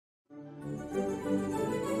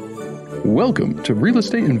Welcome to Real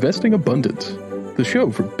Estate Investing Abundance, the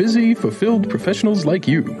show for busy, fulfilled professionals like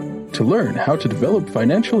you to learn how to develop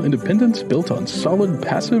financial independence built on solid,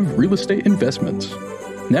 passive real estate investments.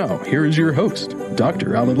 Now, here is your host,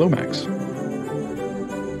 Dr. Alan Lomax.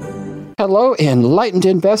 Hello, enlightened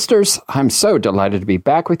investors. I'm so delighted to be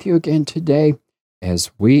back with you again today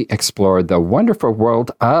as we explore the wonderful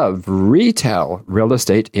world of retail real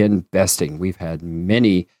estate investing. We've had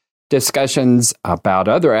many discussions about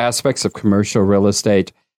other aspects of commercial real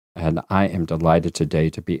estate, and I am delighted today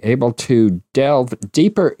to be able to delve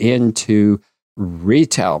deeper into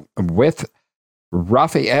retail with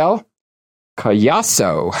Rafael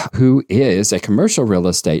Collazo, who is a commercial real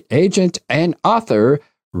estate agent and author,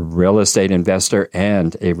 real estate investor,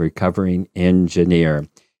 and a recovering engineer.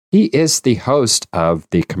 He is the host of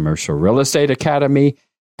the Commercial Real Estate Academy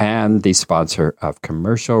and the sponsor of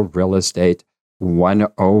Commercial Real Estate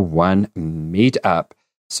 101 Meetup.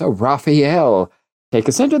 So, Rafael, take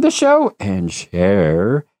us into the show and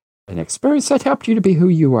share an experience that helped you to be who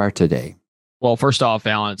you are today. Well, first off,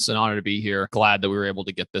 Alan, it's an honor to be here. Glad that we were able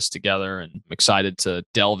to get this together, and I'm excited to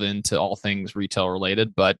delve into all things retail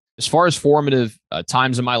related. But as far as formative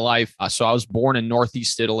times in my life, so I was born in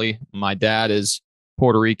Northeast Italy. My dad is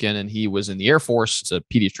Puerto Rican, and he was in the Air Force as a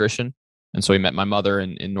pediatrician. And so he met my mother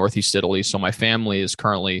in Northeast Italy. So my family is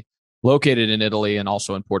currently located in Italy and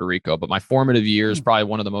also in Puerto Rico. But my formative years, probably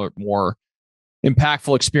one of the more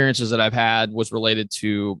impactful experiences that I've had was related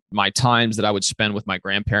to my times that I would spend with my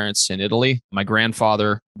grandparents in Italy. My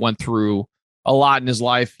grandfather went through a lot in his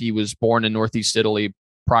life. He was born in Northeast Italy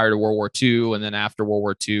prior to World War II. And then after World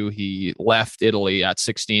War II, he left Italy at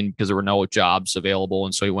 16 because there were no jobs available.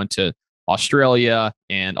 And so he went to Australia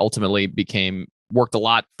and ultimately worked a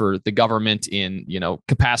lot for the government in,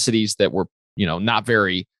 capacities that were, not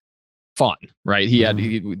very fun, right?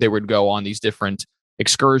 They would go on these different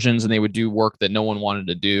excursions and they would do work that no one wanted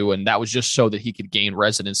to do. And that was just so that he could gain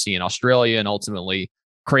residency in Australia and ultimately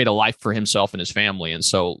create a life for himself and his family. And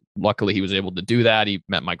so luckily he was able to do that. He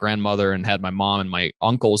met my grandmother and had my mom and my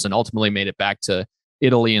uncles and ultimately made it back to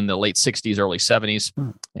Italy in the late 60s, early 70s,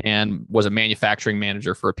 and was a manufacturing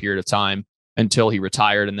manager for a period of time until he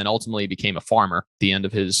retired, and then ultimately became a farmer at the end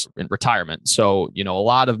of his retirement. So, a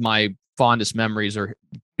lot of my fondest memories are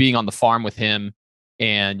being on the farm with him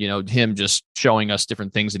and, him just showing us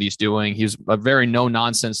different things that he's doing. He's a very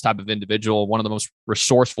no-nonsense type of individual, one of the most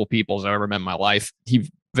resourceful people I've ever met in my life. He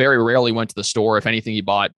very rarely went to the store. If anything, he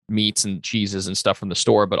bought meats and cheeses and stuff from the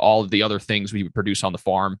store, but all of the other things we would produce on the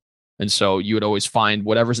farm. And so you would always find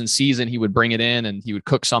whatever's in season, he would bring it in and he would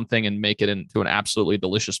cook something and make it into an absolutely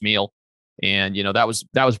delicious meal. And, that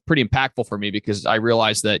was pretty impactful for me because I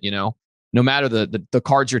realized that, no matter the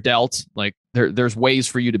cards you're dealt, like there's ways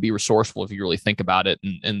for you to be resourceful if you really think about it.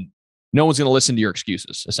 And no one's going to listen to your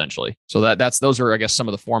excuses, essentially. So those are, I guess, some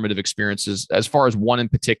of the formative experiences. As far as one in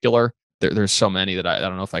particular, there's so many that I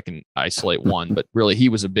don't know if I can isolate one, but really he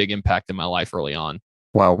was a big impact in my life early on.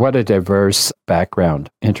 Wow, what a diverse background,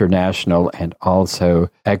 international and also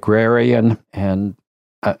agrarian. And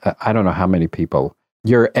I don't know how many people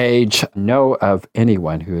your age know of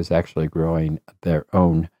anyone who is actually growing their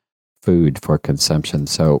own food for consumption.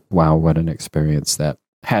 So, wow, what an experience that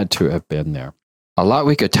had to have been there. A lot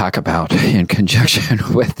we could talk about in conjunction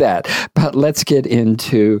with that, but let's get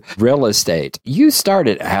into real estate. You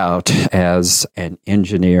started out as an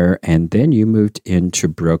engineer and then you moved into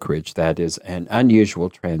brokerage. That is an unusual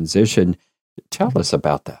transition. Tell us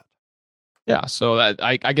about that. Yeah, so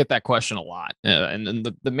I get that question a lot. And then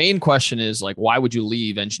the main question is like, why would you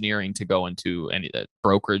leave engineering to go into any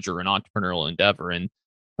brokerage or an entrepreneurial endeavor? And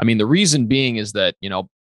I mean, the reason being is that,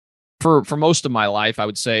 for most of my life, I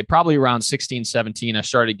would say probably around 16, 17, I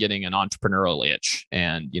started getting an entrepreneurial itch.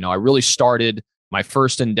 And, I really started my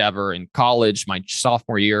first endeavor in college, my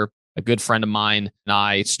sophomore year. A good friend of mine and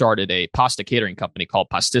I started a pasta catering company called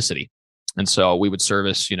Pasticity. And so we would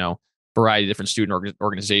service, variety of different student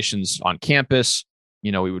organizations on campus.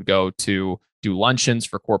 We would go to do luncheons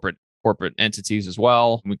for corporate entities as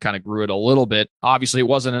well. We kind of grew it a little bit. Obviously, it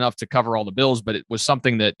wasn't enough to cover all the bills, but it was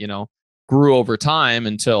something that, grew over time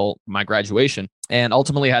until my graduation, and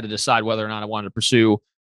ultimately had to decide whether or not I wanted to pursue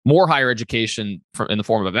more higher education in the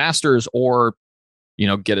form of a master's or,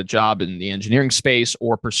 get a job in the engineering space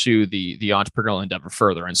or pursue the entrepreneurial endeavor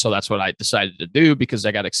further. And so that's what I decided to do because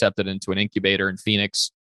I got accepted into an incubator in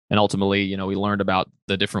Phoenix. And ultimately, we learned about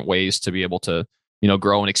the different ways to be able to,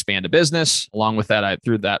 grow and expand a business. Along with that,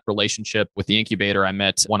 through that relationship with the incubator, I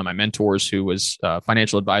met one of my mentors who was a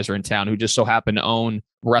financial advisor in town who just so happened to own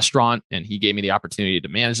a restaurant. And he gave me the opportunity to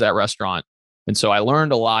manage that restaurant. And so I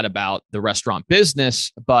learned a lot about the restaurant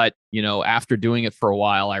business, but, after doing it for a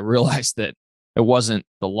while, I realized that it wasn't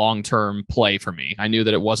the long-term play for me. I knew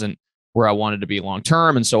that it wasn't where I wanted to be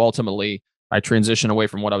long-term. And so ultimately I transitioned away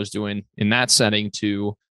from what I was doing in that setting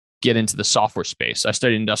to get into the software space. I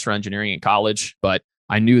studied industrial engineering in college, but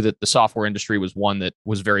I knew that the software industry was one that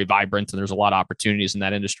was very vibrant and there's a lot of opportunities in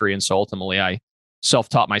that industry. And so ultimately I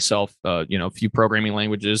self-taught myself, a few programming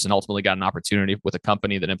languages, and ultimately got an opportunity with a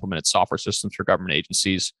company that implemented software systems for government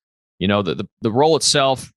agencies. The role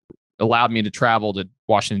itself allowed me to travel to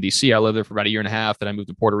Washington, D.C. I lived there for about a year and a half. Then I moved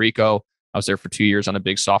to Puerto Rico. I was there for 2 years on a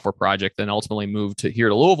big software project, then ultimately moved here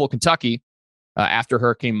to Louisville, Kentucky, after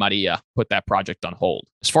Hurricane Maria put that project on hold.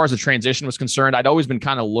 As far as the transition was concerned, I'd always been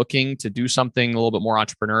kind of looking to do something a little bit more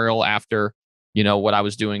entrepreneurial after, what I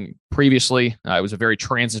was doing previously. It was a very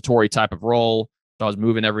transitory type of role. So I was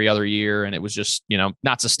moving every other year, and it was just,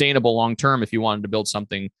 not sustainable long-term if you wanted to build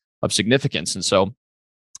something of significance. And so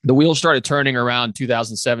the wheels started turning around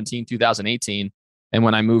 2017, 2018. And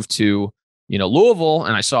when I moved to, Louisville,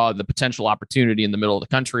 and I saw the potential opportunity in the middle of the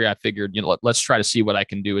country, I figured, let's try to see what I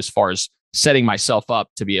can do as far as setting myself up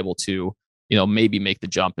to be able to, maybe make the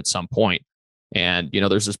jump at some point. And,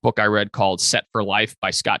 there's this book I read called Set for Life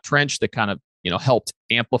by Scott Trench that kind of, helped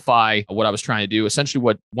amplify what I was trying to do. Essentially,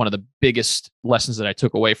 what one of the biggest lessons that I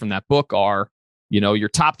took away from that book are, your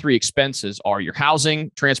top 3 expenses are your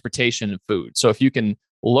housing, transportation, and food. So if you can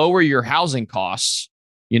lower your housing costs,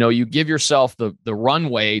 you give yourself the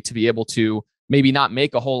runway to be able to maybe not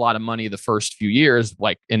make a whole lot of money the first few years.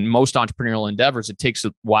 Like in most entrepreneurial endeavors, it takes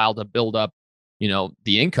a while to build up, the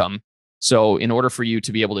income. So in order for you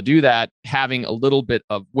to be able to do that, having a little bit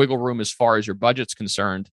of wiggle room as far as your budget's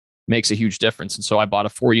concerned makes a huge difference. And so I bought a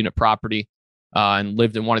 4-unit property and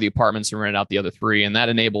lived in one of the apartments and rented out the other 3. And that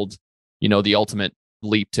enabled, the ultimate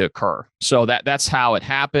leap to occur. So that's how it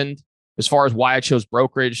happened. As far as why I chose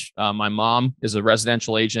brokerage, my mom is a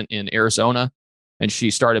residential agent in Arizona, and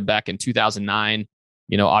she started back in 2009,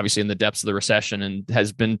 obviously in the depths of the recession, and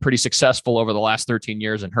has been pretty successful over the last 13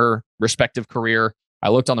 years in her respective career. I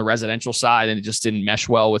looked on the residential side and it just didn't mesh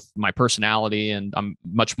well with my personality, and I'm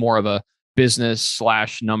much more of a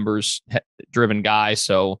business/numbers driven guy.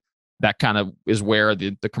 So that kind of is where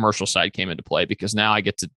the commercial side came into play, because now I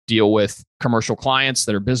get to deal with commercial clients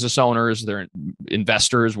that are business owners, they're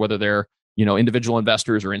investors, whether they're, individual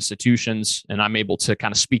investors or institutions. And I'm able to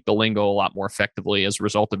kind of speak the lingo a lot more effectively as a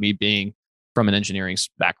result of me being from an engineering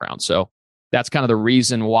background. So that's kind of the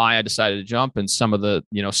reason why I decided to jump, and some of the,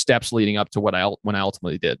 steps leading up to when I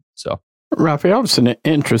ultimately did. So, Raphael, it's an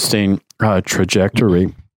interesting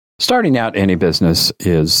trajectory. Starting out any business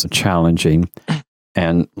is challenging,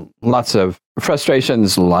 and lots of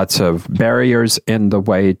frustrations, lots of barriers in the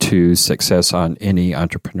way to success on any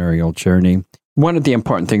entrepreneurial journey. One of the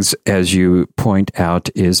important things, as you point out,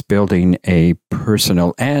 is building a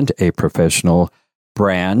personal and a professional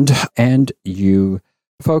brand, and you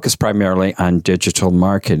focus primarily on digital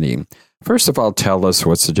marketing. First of all, tell us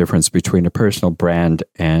what's the difference between a personal brand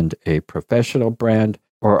and a professional brand,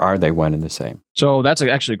 or are they one and the same? So that's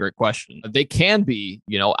actually a great question. They can be,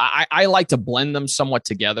 I like to blend them somewhat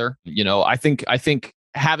together. I think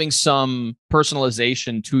having some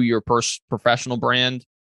personalization to your professional brand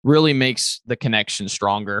really makes the connection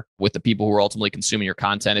stronger with the people who are ultimately consuming your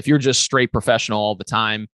content. If you're just straight professional all the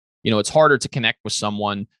time, it's harder to connect with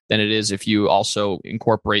someone than it is if you also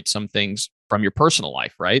incorporate some things from your personal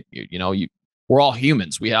life, right? We're all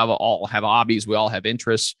humans. We all have hobbies. We all have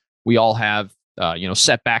interests. We all have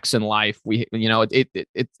setbacks in life.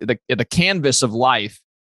 The canvas of life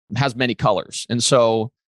has many colors. And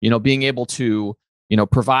so, being able to,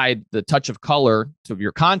 provide the touch of color to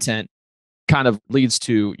your content kind of leads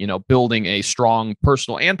to, building a strong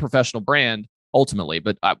personal and professional brand ultimately.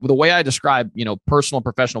 But the way I describe, personal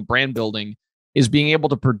professional brand building is being able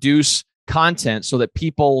to produce content so that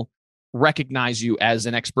people recognize you as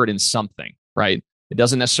an expert in something, right? It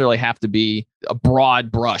doesn't necessarily have to be a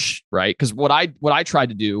broad brush, right? Because what I try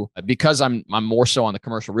to do, because I'm more so on the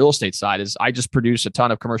commercial real estate side, is I just produce a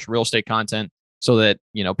ton of commercial real estate content so that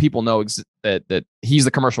people know that he's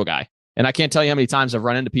the commercial guy. And I can't tell you how many times I've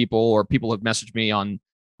run into people, or people have messaged me on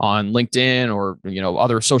LinkedIn or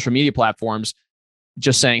other social media platforms,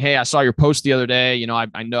 just saying, "Hey, I saw your post the other day.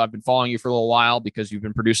 I know I've been following you for a little while because you've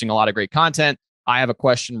been producing a lot of great content. I have a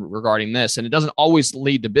question regarding this." And it doesn't always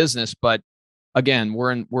lead to business, but again,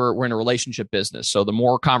 we're in a relationship business. So the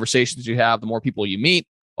more conversations you have, the more people you meet,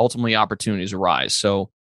 ultimately opportunities arise. So,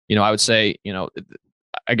 I would say,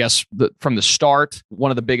 I guess from the start,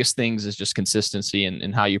 one of the biggest things is just consistency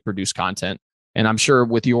in how you produce content. And I'm sure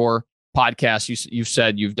with your podcast, you've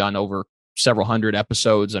said you've done over several hundred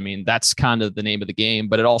episodes. I mean, that's kind of the name of the game,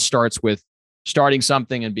 but it all starts with starting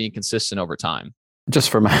something and being consistent over time. Just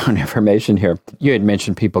for my own information here, you had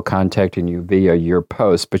mentioned people contacting you via your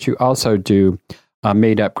post, but you also do a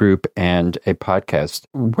meetup group and a podcast.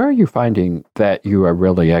 Where are you finding that you are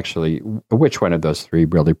really actually, which one of those three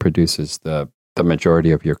really produces the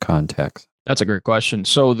majority of your contacts? That's a great question.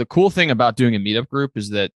 So the cool thing about doing a meetup group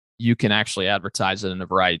is that you can actually advertise it in a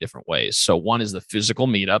variety of different ways. So one is the physical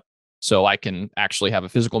meetup. So I can actually have a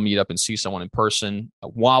physical meetup and see someone in person.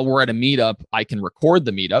 While we're at a meetup, I can record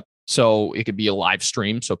the meetup. So it could be a live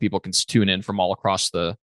stream so people can tune in from all across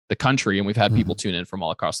the country. And we've had people tune in from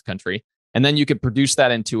all across the country. And then you could produce that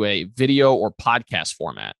into a video or podcast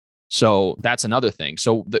format. So that's another thing.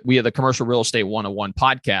 So we have the Commercial Real Estate 101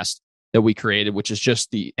 podcast that we created, which is just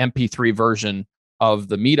the MP3 version of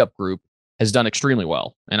the meetup group, has done extremely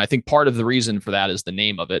well. And I think part of the reason for that is the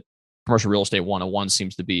name of it. Commercial Real Estate 101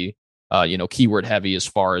 seems to be, keyword heavy as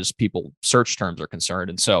far as people search terms are concerned.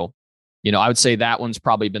 And so, I would say that one's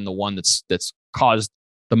probably been the one that's caused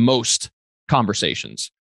the most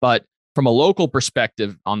conversations. But from a local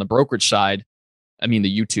perspective on the brokerage side, I mean,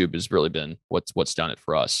 the YouTube has really been what's done it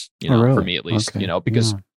for us, really? For me at least,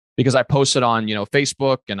 because I posted on,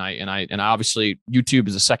 Facebook and I obviously YouTube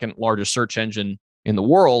is the second largest search engine in the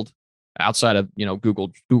world outside of,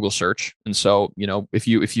 Google search. And so, if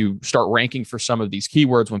you start ranking for some of these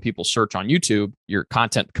keywords when people search on YouTube, your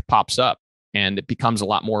content pops up and it becomes a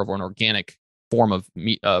lot more of an organic form of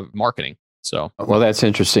marketing. So, well, that's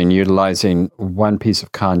interesting. Utilizing one piece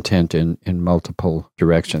of content in multiple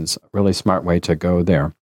directions. Really smart way to go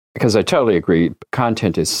there. Because I totally agree.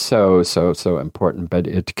 Content is so important, but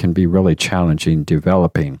it can be really challenging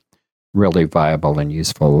developing really viable and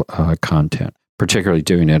useful content, particularly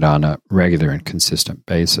doing it on a regular and consistent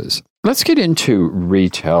basis. Let's get into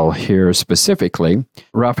retail here specifically,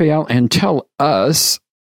 Raphael, and tell us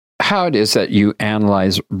how it is that you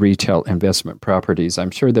analyze retail investment properties.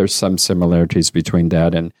 I'm sure there's some similarities between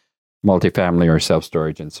that and multifamily or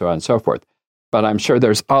self-storage and so on and so forth. But I'm sure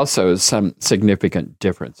there's also some significant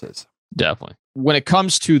differences. Definitely. When it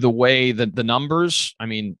comes to the way that the numbers, I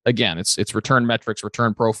mean, again, it's return metrics,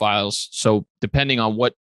 return profiles. So depending on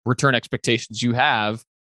what return expectations you have,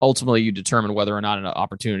 ultimately you determine whether or not an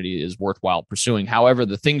opportunity is worthwhile pursuing. However,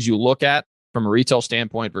 the things you look at from a retail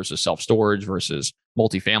standpoint versus self-storage versus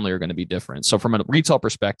multifamily are going to be different. So from a retail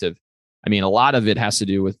perspective, I mean, a lot of it has to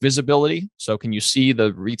do with visibility. So can you see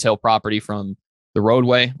the retail property from the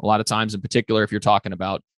roadway? A lot of times, in particular, if you're talking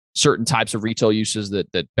about certain types of retail uses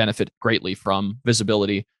that benefit greatly from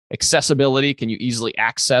visibility. Accessibility, can you easily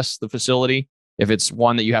access the facility? If it's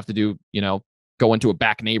one that you have to do, go into a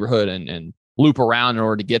back neighborhood and loop around in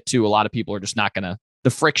order to get to, a lot of people are just not going to, the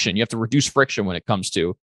friction, you have to reduce friction when it comes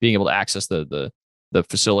to being able to access the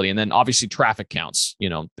facility. And then obviously traffic counts,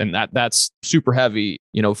 and that's super heavy,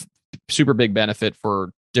 super big benefit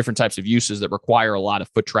for different types of uses that require a lot of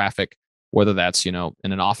foot traffic, whether that's, in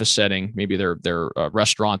an office setting, maybe they're a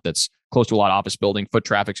restaurant that's close to a lot of office building. Foot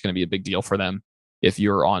traffic is going to be a big deal for them. If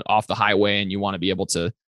you're off the highway and you want to be able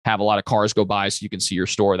to have a lot of cars go by so you can see your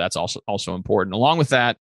store, that's also important. Along with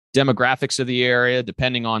that, demographics of the area,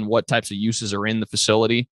 depending on what types of uses are in the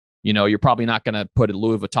facility, you're probably not going to put a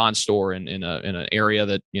Louis Vuitton store in an area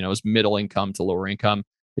that, is middle income to lower income.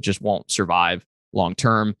 It just won't survive long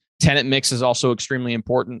term. Tenant mix is also extremely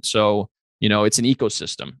important. So, it's an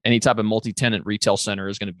ecosystem. Any type of multi-tenant retail center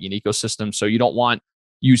is going to be an ecosystem. So you don't want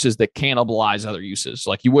uses that cannibalize other uses.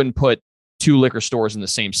 Like you wouldn't put two liquor stores in the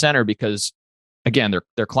same center because, again,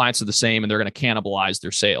 their clients are the same and they're going to cannibalize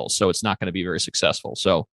their sales. So it's not going to be very successful.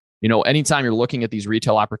 So, anytime you're looking at these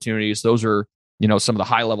retail opportunities, those are, some of the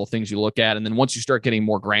high level things you look at. And then once you start getting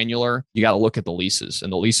more granular, you got to look at the leases,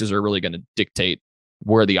 and the leases are really going to dictate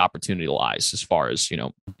where the opportunity lies as far as,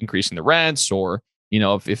 increasing the rents or,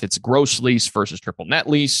 if it's gross lease versus triple net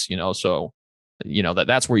lease, so,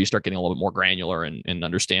 that's where you start getting a little bit more granular and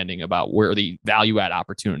understanding about where the value add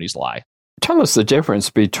opportunities lie. Tell us the difference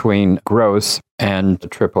between gross and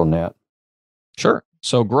triple net. Sure.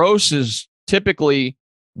 So gross is typically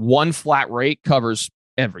one flat rate covers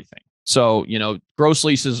everything. So, gross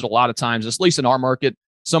leases a lot of times, at least in our market,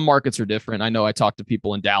 some markets are different. I know I talk to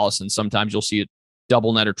people in Dallas and sometimes you'll see a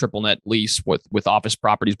double net or triple net lease with office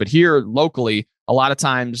properties. But here locally, a lot of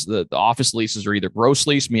times the office leases are either gross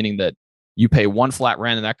lease, meaning that you pay one flat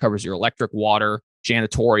rent and that covers your electric, water,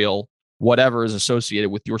 janitorial, whatever is associated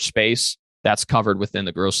with your space. That's covered within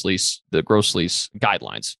the gross lease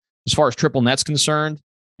guidelines. As far as triple net's concerned,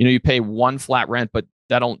 you pay one flat rent, but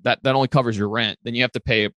that only covers your rent. Then you have to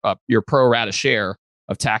pay your pro rata share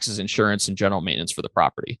of taxes, insurance, and general maintenance for the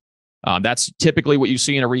property. That's typically what you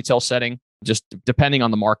see in a retail setting. just depending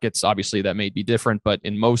on the markets, obviously that may be different, but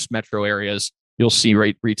in most metro areas, you'll see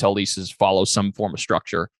retail leases follow some form of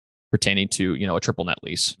structure pertaining to, a triple net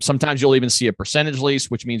lease. Sometimes you'll even see a percentage lease,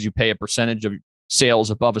 which means you pay a percentage of sales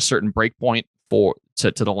above a certain break point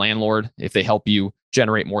to the landlord if they help you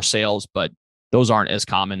generate more sales, but those aren't as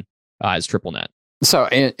common as triple net. So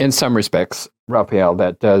in some respects, Raphael,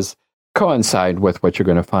 that does coincide with what you're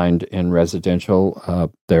going to find in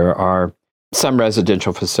residential. There are some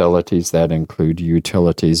residential facilities that include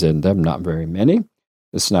utilities in them, not very many.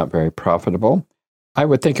 It's not very profitable. I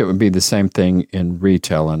would think it would be the same thing in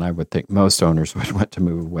retail, and I would think most owners would want to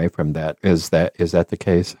move away from that. Is that the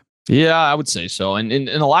case? Yeah, I would say so. And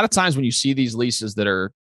a lot of times when you see these leases that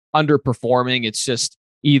are underperforming, it's just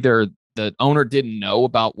either the owner didn't know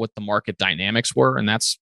about what the market dynamics were, and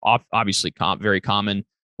that's obviously very common,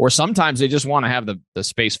 or sometimes they just want to have the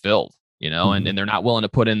space filled, and they're not willing to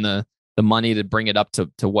put in the money to bring it up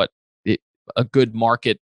to what a good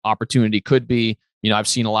market opportunity could be. I've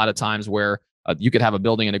seen a lot of times where you could have a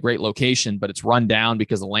building in a great location, but it's run down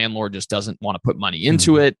because the landlord just doesn't want to put money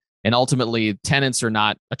into it. And ultimately, tenants are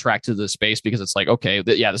not attracted to the space because it's like, okay,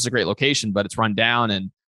 this is a great location, but it's run down.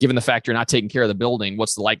 And given the fact you're not taking care of the building,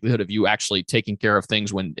 what's the likelihood of you actually taking care of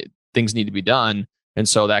things when things need to be done? And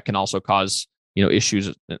so that can also cause,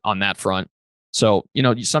 issues on that front. So,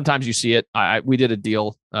 sometimes you see it. We did a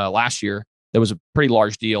deal last year that was a pretty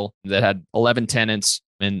large deal that had 11 tenants,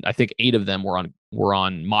 and I think 8 of them were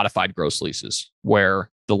on modified gross leases,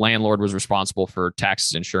 where the landlord was responsible for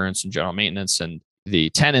taxes, insurance, and general maintenance, and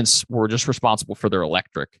the tenants were just responsible for their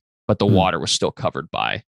electric, but the water was still covered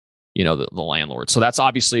by, the landlord. So that's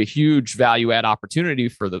obviously a huge value add opportunity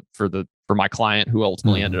for my client, who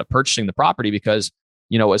ultimately ended up purchasing the property, because,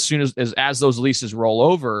 as soon as those leases roll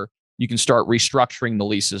over, you can start restructuring the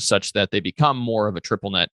leases such that they become more of a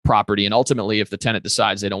triple net property. And ultimately, if the tenant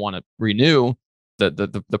decides they don't want to renew,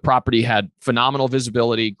 the property had phenomenal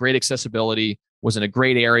visibility, great accessibility, was in a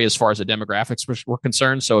great area as far as the demographics were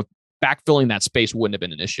concerned. So backfilling that space wouldn't have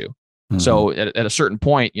been an issue. So at a certain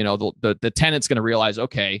point, the tenant's going to realize,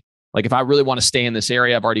 okay, like if I really want to stay in this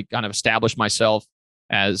area, I've already kind of established myself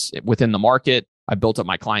as within the market. I built up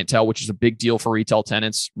my clientele, which is a big deal for retail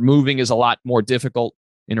tenants. Moving is a lot more difficult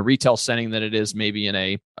in a retail setting than it is maybe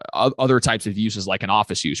in other types of uses like an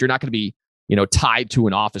office use. You're not going to be, tied to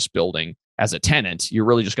an office building as a tenant. You're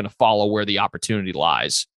really just going to follow where the opportunity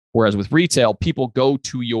lies. Whereas with retail, people go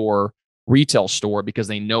to your retail store because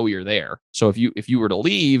they know you're there. So if you were to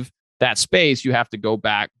leave that space, you have to go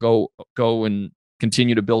and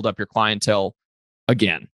continue to build up your clientele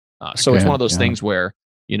again. So it's one of those things where,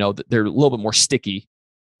 they're a little bit more sticky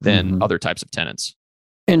than other types of tenants.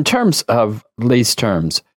 In terms of lease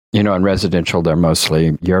terms, in residential, they're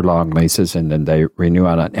mostly year-long leases, and then they renew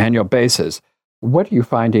on an annual basis. What are you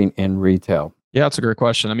finding in retail? Yeah, that's a great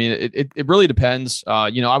question. I mean, it really depends.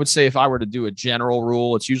 I would say if I were to do a general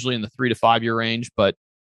rule, it's usually in the 3 to 5 year range, but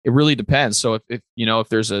it really depends. So if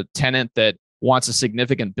there's a tenant that wants a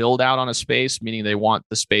significant build out on a space, meaning they want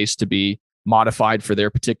the space to be modified for their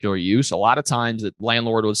particular use, a lot of times the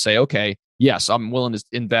landlord would say, okay, yes, I'm willing to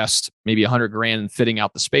invest maybe $100,000 in fitting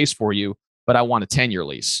out the space for you, but I want a 10-year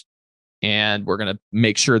lease. And we're going to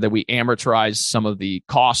make sure that we amortize some of the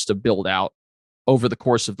cost of build out over the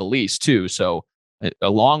course of the lease too. So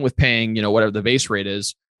along with paying, whatever the base rate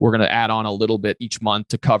is, we're going to add on a little bit each month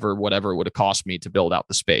to cover whatever it would have cost me to build out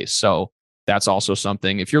the space. So that's also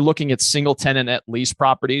something. If you're looking at single tenant net lease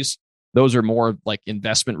properties, those are more like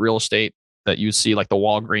investment real estate that you see, like the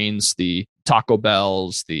Walgreens, the Taco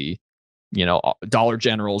Bells, the Dollar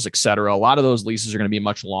Generals, et cetera. A lot of those leases are going to be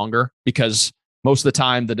much longer because most of the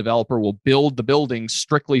time the developer will build the building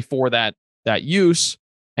strictly for that use.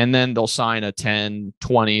 And then they'll sign a 10,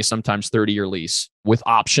 20, sometimes 30-year lease with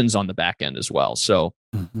options on the back end as well. So,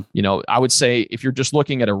 I would say if you're just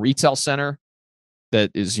looking at a retail center that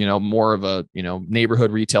is, more of a,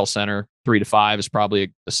 neighborhood retail center, 3 to 5 is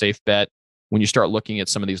probably a safe bet. When you start looking at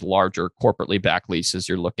some of these larger corporately backed leases,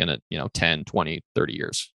 you're looking at, 10, 20, 30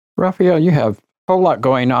 years. Raphael, you have a whole lot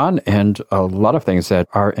going on and a lot of things that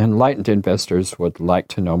our enlightened investors would like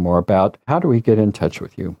to know more about. How do we get in touch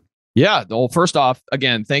with you? Yeah. Well, first off,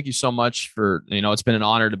 again, thank you so much for, it's been an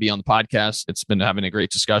honor to be on the podcast. It's been having a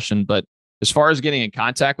great discussion. But as far as getting in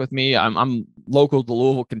contact with me, I'm local to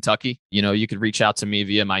Louisville, Kentucky. You could reach out to me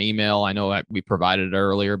via my email. I know we provided it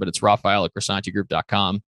earlier, but it's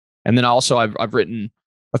Raphael@CrisantiGroup.com. And then also I've written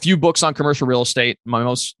a few books on commercial real estate. My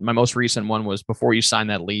most recent one was Before You Sign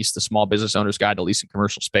That Lease, The Small Business Owner's Guide to Leasing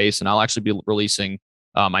Commercial Space. And I'll actually be releasing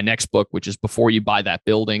my next book, which is Before You Buy That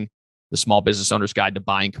Building, The Small Business Owner's Guide to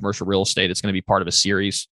Buying Commercial Real Estate. It's going to be part of a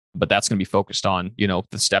series. but that's going to be focused on, the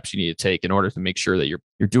steps you need to take in order to make sure that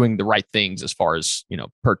you're doing the right things as far as,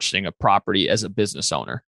 purchasing a property as a business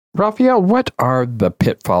owner. Raphael, what are the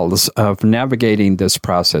pitfalls of navigating this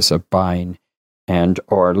process of buying and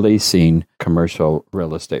or leasing commercial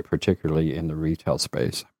real estate, particularly in the retail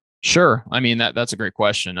space? Sure. I mean, that's a great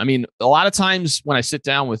question. I mean, a lot of times when I sit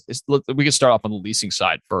down we can start off on the leasing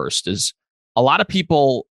side first, is a lot of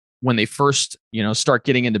people, when they first, start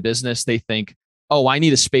getting into business, they think, oh, I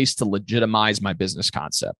need a space to legitimize my business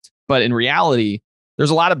concept. But in reality, there's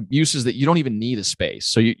a lot of uses that you don't even need a space.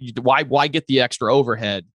 So why get the extra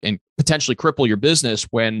overhead and potentially cripple your business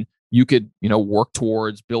when you could, work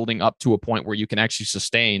towards building up to a point where you can actually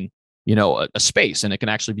sustain, a space, and it can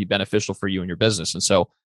actually be beneficial for you and your business. And so,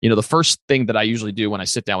 the first thing that I usually do when I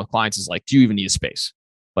sit down with clients is like, do you even need a space?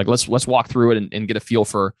 Like, let's walk through it and get a feel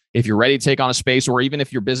for if you're ready to take on a space, or even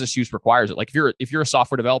if your business use requires it. Like if you're a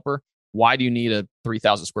software developer, why do you need a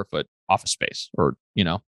 3,000 square foot office space or,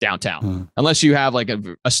 downtown? Unless you have like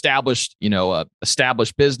a established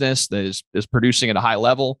business that is producing at a high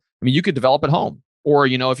level. I mean, you could develop at home, or,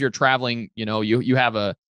 if you're traveling, you have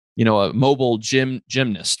a mobile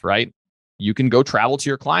gymnast, right? You can go travel to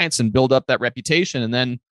your clients and build up that reputation. And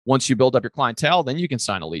then once you build up your clientele, then you can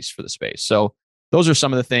sign a lease for the space. So those are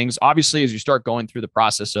some of the things. Obviously, as you start going through the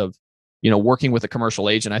process of, working with a commercial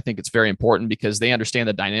agent, I think it's very important because they understand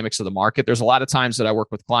the dynamics of the market. There's a lot of times that I work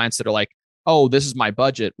with clients that are like, oh, this is my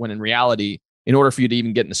budget, when in reality, in order for you to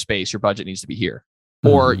even get in the space, your budget needs to be here.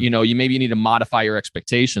 Or, you maybe need to modify your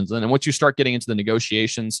expectations. And then once you start getting into the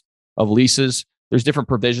negotiations of leases, there's different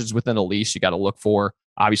provisions within a lease you got to look for.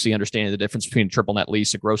 Obviously, understanding the difference between a triple net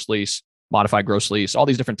lease, a gross lease, modified gross lease, all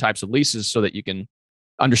these different types of leases, so that you can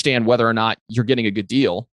understand whether or not you're getting a good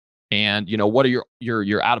deal, and what are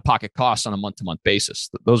your out-of-pocket costs on a month-to-month basis.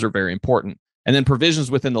 Those are very important. And then provisions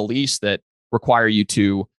within the lease that require you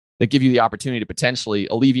that give you the opportunity to potentially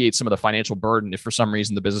alleviate some of the financial burden if for some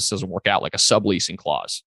reason the business doesn't work out, like a subleasing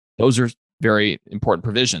clause. Those are very important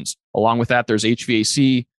provisions. Along with that, there's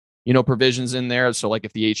HVAC, provisions in there. So like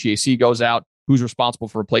if the HVAC goes out, who's responsible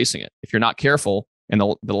for replacing it? If you're not careful and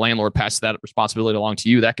the landlord passes that responsibility along to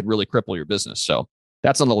you, that could really cripple your business. So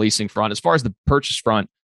that's on the leasing front. As far as the purchase front,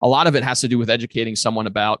 a lot of it has to do with educating someone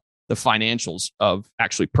about the financials of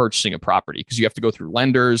actually purchasing a property, because you have to go through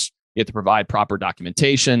lenders, you have to provide proper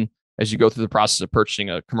documentation as you go through the process of purchasing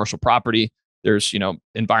a commercial property. There's,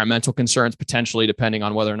 environmental concerns potentially, depending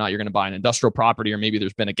on whether or not you're going to buy an industrial property, or maybe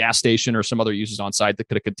there's been a gas station or some other uses on site that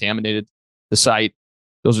could have contaminated the site.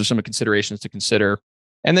 Those are some considerations to consider.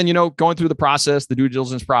 And then, going through the process, the due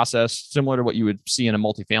diligence process, similar to what you would see in a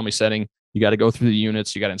multifamily setting, you got to go through the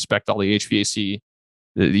units, you got to inspect all the HVAC,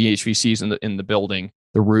 the HVCs in the building,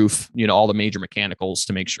 the roof, all the major mechanicals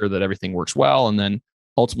to make sure that everything works well. And then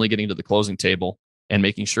ultimately getting to the closing table and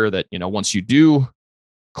making sure that, once you do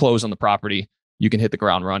close on the property, you can hit the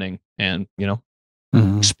ground running and,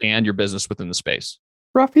 expand your business within the space.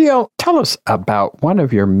 Raphael, tell us about one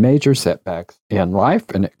of your major setbacks in life,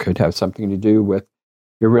 and it could have something to do with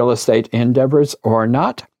your real estate endeavors or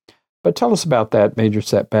not. But tell us about that major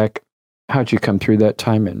setback. How'd you come through that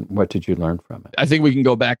time, and what did you learn from it? I think we can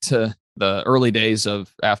go back to the early days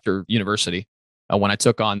of after university, when I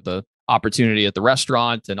took on the opportunity at the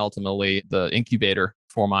restaurant and ultimately the incubator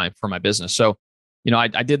for my business. So,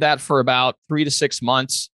 I did that for about 3 to 6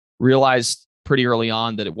 months, realized pretty early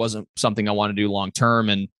on that it wasn't something I wanted to do long term.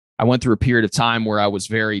 And I went through a period of time where I was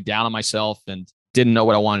very down on myself and didn't know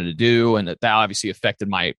what I wanted to do. And that obviously affected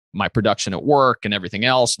my production at work and everything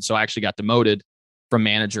else. And so I actually got demoted from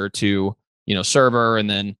manager to, server. And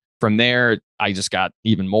then from there, I just got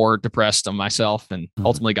even more depressed on myself and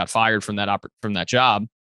ultimately got fired from that job.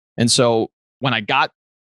 And so when I got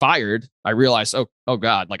fired, I realized, oh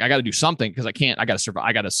God, like I got to do something, because I got to survive.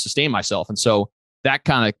 I got to sustain myself. And so that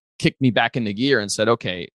kind of kicked me back into gear and said,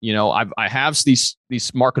 okay, I have these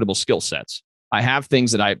marketable skill sets. I have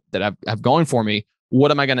things that I have going for me.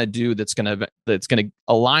 What am I going to do that's going to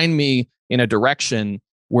align me in a direction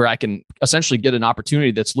where I can essentially get an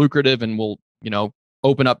opportunity that's lucrative and will,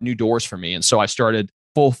 open up new doors for me? And so I started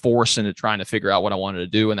full force into trying to figure out what I wanted to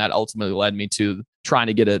do. And that ultimately led me to trying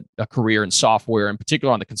to get a career in software, in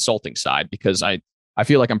particular on the consulting side, because I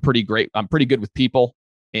feel like I'm pretty good with people.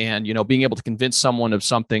 And, being able to convince someone of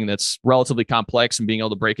something that's relatively complex and being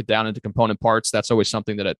able to break it down into component parts, that's always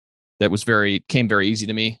something that came very easy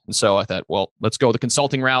to me. And so I thought, well, let's go the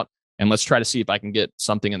consulting route and let's try to see if I can get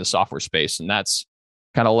something in the software space. And that's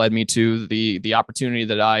kind of led me to the opportunity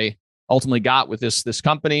that I ultimately got with this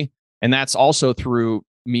company. And that's also through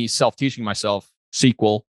me self-teaching myself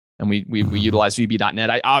SQL, and we utilize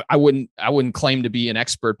VB.net. I wouldn't claim to be an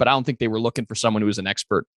expert, but I don't think they were looking for someone who was an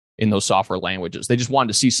expert in those software languages. They just wanted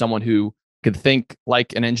to see someone who could think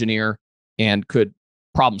like an engineer and could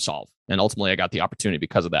problem solve. And ultimately, I got the opportunity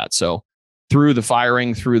because of that. So through the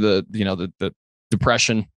firing, through the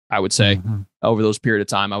depression, I would say, over those period of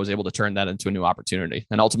time, I was able to turn that into a new opportunity,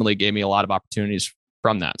 and ultimately gave me a lot of opportunities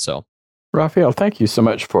from that. So, Raphael, thank you so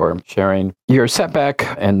much for sharing your setback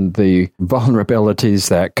and the vulnerabilities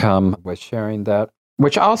that come with sharing that,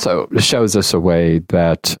 which also shows us a way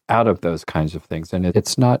that out of those kinds of things, and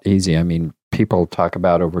it's not easy. I mean, people talk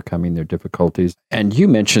about overcoming their difficulties. And you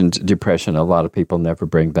mentioned depression. A lot of people never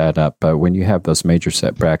bring that up. But when you have those major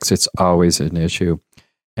setbacks, it's always an issue.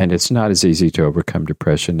 And it's not as easy to overcome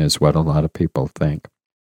depression as what a lot of people think.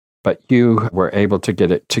 But you were able to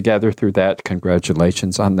get it together through that.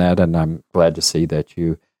 Congratulations on that. And I'm glad to see that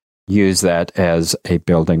you use that as a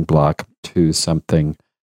building block to something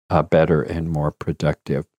better and more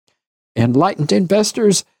productive. Enlightened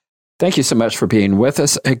investors, thank you so much for being with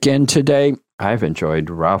us again today. I've enjoyed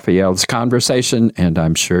Raphael's conversation, and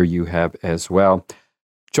I'm sure you have as well.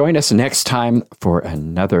 Join us next time for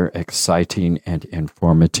another exciting and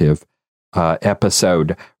informative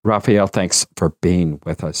episode. Raphael, thanks for being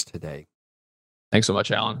with us today. Thanks so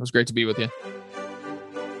much, Alan. It was great to be with you.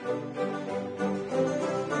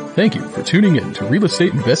 Thank you for tuning in to Real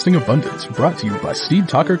Estate Investing Abundance, brought to you by Steed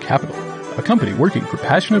Talker Capital, a company working for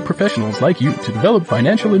passionate professionals like you to develop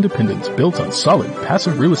financial independence built on solid,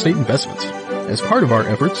 passive real estate investments. As part of our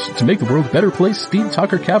efforts to make the world a better place, Steed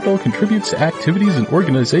Talker Capital contributes to activities and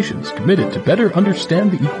organizations committed to better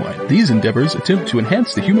understand the equine. These endeavors attempt to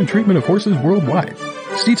enhance the human treatment of horses worldwide.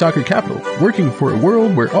 Steed Talker Capital, working for a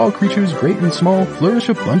world where all creatures, great and small, flourish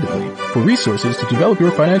abundantly. For resources to develop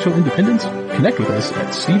your financial independence, connect with us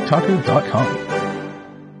at steedtalker.com.